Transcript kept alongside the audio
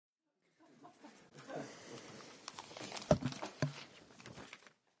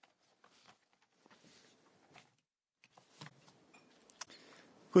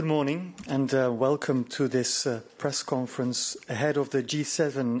Good morning and welcome to this press conference ahead of the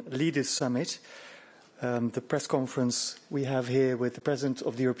G7 Leaders Summit. The press conference we have here with the President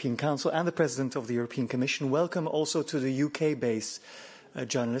of the European Council and the President of the European Commission. Welcome also to the UK-based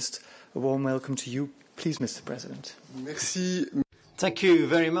journalist. A warm welcome to you. Please, Mr. President. Merci. Thank you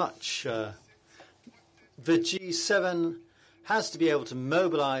very much. The G7 has to be able to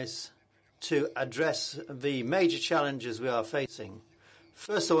mobilise to address the major challenges we are facing.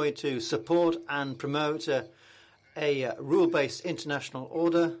 First of all, to support and promote a rule-based international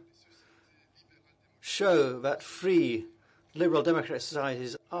order, show that free liberal democratic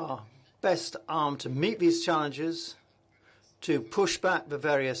societies are best armed to meet these challenges, to push back the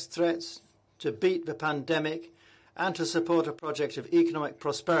various threats, to beat the pandemic, and to support a project of economic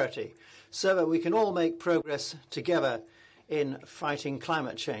prosperity so that we can all make progress together in fighting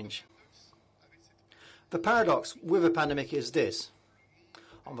climate change. The paradox with the pandemic is this.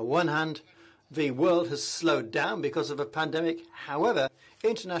 On the one hand, the world has slowed down because of a pandemic. However,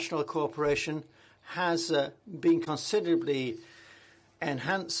 international cooperation has been considerably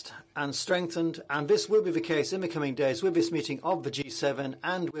enhanced and strengthened, and this will be the case in the coming days with this meeting of the G7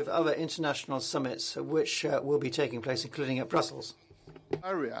 and with other international summits which will be taking place, including at Brussels.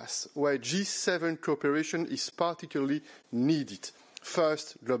 Areas where G7 cooperation is particularly needed.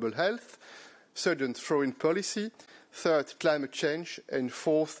 First, global health. Second, foreign policy. Third, climate change, and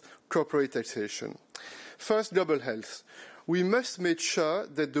fourth, corporate taxation. First, global health. We must make sure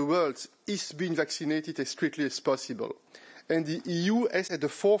that the world is being vaccinated as quickly as possible. And the EU is at the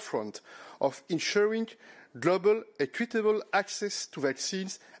forefront of ensuring global, equitable access to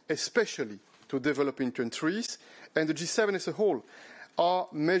vaccines, especially to developing countries. And the G7 as a whole are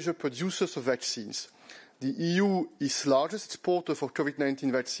major producers of vaccines. The EU is the largest exporter of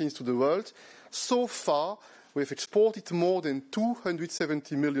COVID-19 vaccines to the world. So far, we have exported more than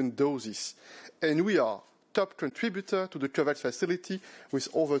 270 million doses, and we are top contributor to the COVAX facility with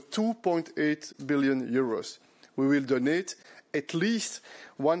over 2.8 billion euros. We will donate at least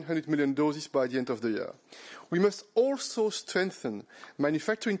 100 million doses by the end of the year. We must also strengthen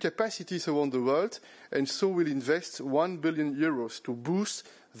manufacturing capacities around the world, and so will invest 1 billion euros to boost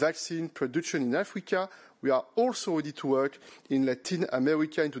vaccine production in Africa. We are also ready to work in Latin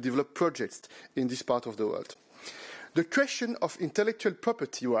America and to develop projects in this part of the world. The question of intellectual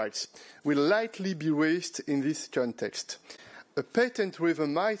property rights will likely be raised in this context. A patent waiver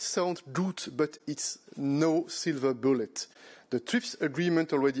might sound good, but it's no silver bullet. The TRIPS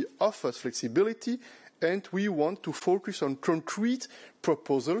agreement already offers flexibility, and we want to focus on concrete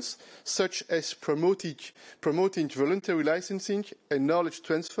proposals, such as promoting voluntary licensing and knowledge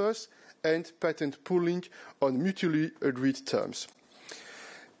transfers, and patent pooling on mutually agreed terms.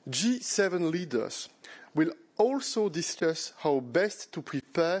 G7 leaders will also discuss how best to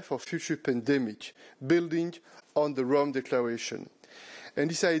prepare for future pandemic, building on the Rome Declaration. And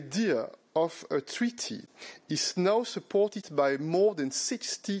this idea of a treaty is now supported by more than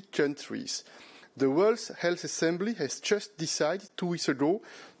 60 countries. The World Health Assembly has just decided 2 weeks ago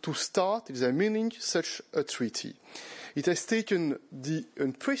to start examining such a treaty. It has taken the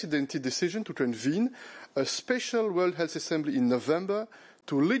unprecedented decision to convene a special World Health Assembly in November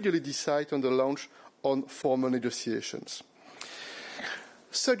to legally decide on the launch on formal negotiations.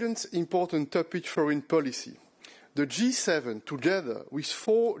 Second important topic, foreign policy. The G7, together with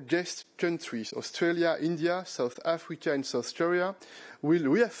 4 guest countries, Australia, India, South Africa and South Korea, will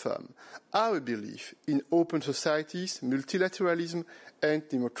reaffirm our belief in open societies, multilateralism and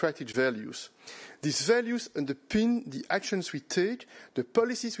democratic values. These values underpin the actions we take, the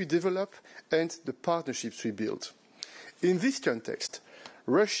policies we develop and the partnerships we build. In this context,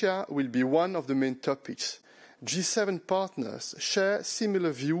 Russia will be one of the main topics. G7 partners share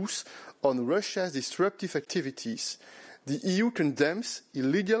similar views on Russia's disruptive activities. The EU condemns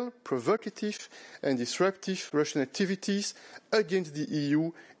illegal, provocative and disruptive Russian activities against the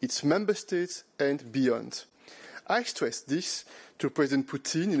EU, its member states and beyond. I stressed this to President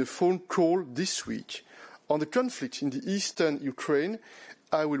Putin in a phone call this week. On the conflict in the eastern Ukraine,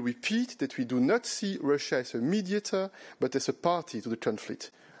 I will repeat that we do not see Russia as a mediator, but as a party to the conflict.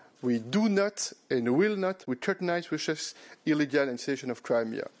 We do not and will not recognize Russia's illegal annexation of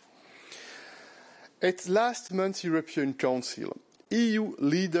Crimea. At last month's European Council, EU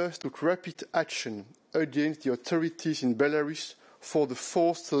leaders took rapid action against the authorities in Belarus for the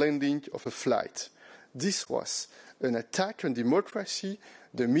forced landing of a flight. This was an attack on democracy,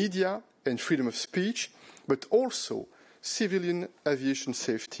 the media and freedom of speech, but also civilian aviation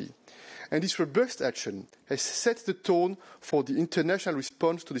safety. And this robust action has set the tone for the international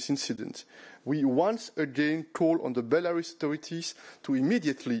response to this incident. We once again call on the Belarus authorities to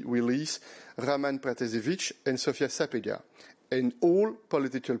immediately release Raman Pratasevich and Sofia Sapega and all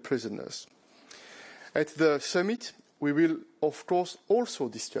political prisoners. At the summit, we will, of course, also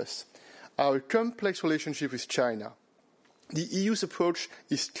discuss our complex relationship with China. The EU's approach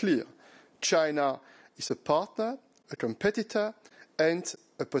is clear. China is a partner, a competitor, and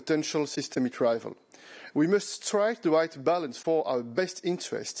a potential systemic rival. We must strike the right balance for our best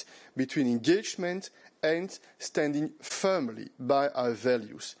interest between engagement and standing firmly by our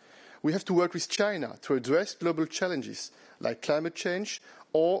values. We have to work with China to address global challenges like climate change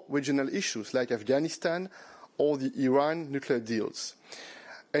or regional issues like Afghanistan or the Iran nuclear deals.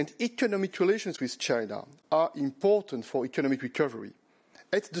 And economic relations with China are important for economic recovery.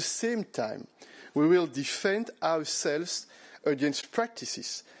 At the same time, we will defend ourselves against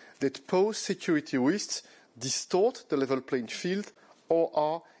practices that pose security risks, distort the level playing field, or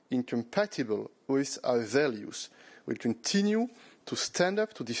are incompatible with our values. We'll continue to stand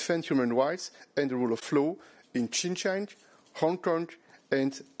up to defend human rights and the rule of law in Xinjiang, Hong Kong,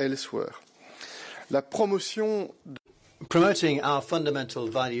 and elsewhere. La promotion Promoting our fundamental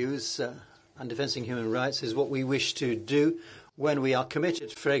values and defending human rights is what we wish to do when we are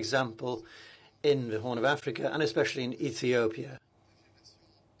committed, for example, in the Horn of Africa and especially in Ethiopia.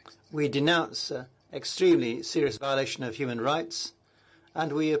 We denounce extremely serious violation of human rights,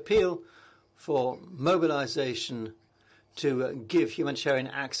 and we appeal for mobilization to give humanitarian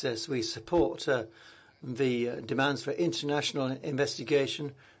access. We support the demands for international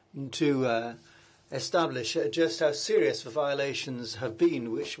investigation to establish just how serious the violations have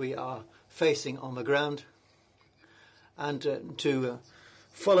been which we are facing on the ground, and to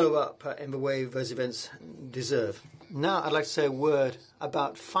follow up in the way those events deserve. Now I'd like to say a word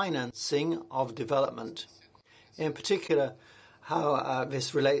about financing of development, in particular how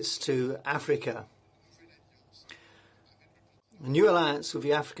this relates to Africa. A new alliance with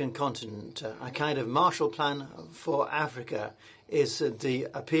the African continent, a kind of Marshall Plan for Africa, is the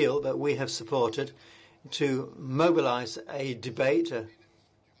appeal that we have supported to mobilize a debate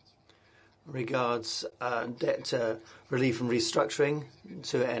regards debt relief and restructuring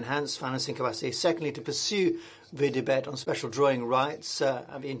to enhance financing capacity. Secondly, to pursue the debate on special drawing rights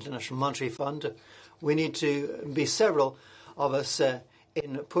at the International Monetary Fund. We need to be several of us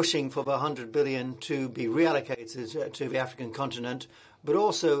in pushing for the 100 billion to be reallocated to the African continent, but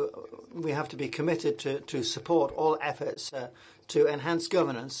also we have to be committed to support all efforts to enhance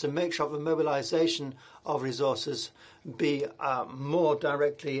governance, to make sure the mobilization of resources be more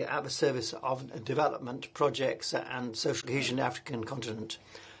directly at the service of development projects and social cohesion in the African continent.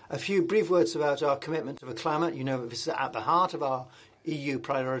 A few brief words about our commitment to the climate. You know that this is at the heart of our EU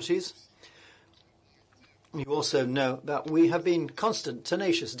priorities. You also know that we have been constant,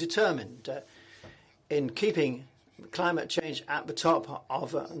 tenacious, determined in keeping climate change at the top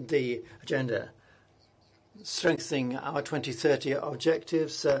of the agenda, strengthening our 2030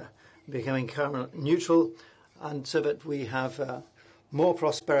 objectives, becoming carbon neutral, and so that we have more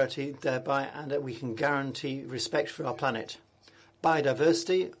prosperity thereby and that we can guarantee respect for our planet.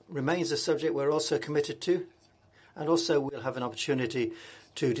 Biodiversity remains a subject we're also committed to, and also we'll have an opportunity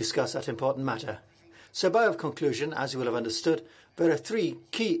to discuss that important matter. So by way of conclusion, as you will have understood, there are three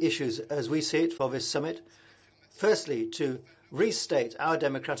key issues as we see it for this summit. Firstly, to restate our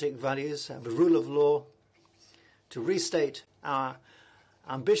democratic values, the rule of law, to restate our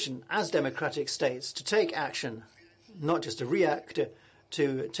ambition as democratic states to take action, not just to react,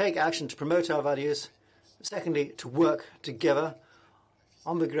 to take action to promote our values. Secondly, to work together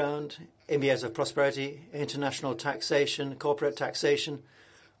on the ground in the areas of prosperity, international taxation, corporate taxation.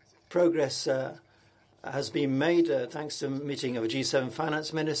 Progress has been made thanks to a meeting of the G7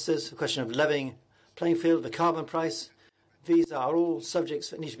 finance ministers, the question of leveling playing field, the carbon price. These are all subjects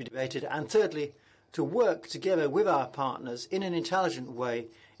that need to be debated. And thirdly, to work together with our partners in an intelligent way,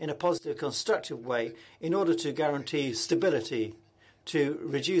 in a positive, constructive way, in order to guarantee stability, to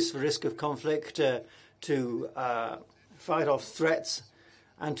reduce the risk of conflict, to fight off threats,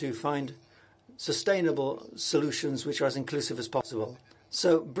 and to find sustainable solutions which are as inclusive as possible.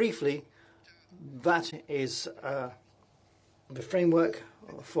 So briefly, that is the framework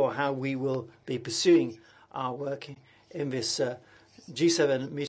for how we will be pursuing our work in this G7 meeting.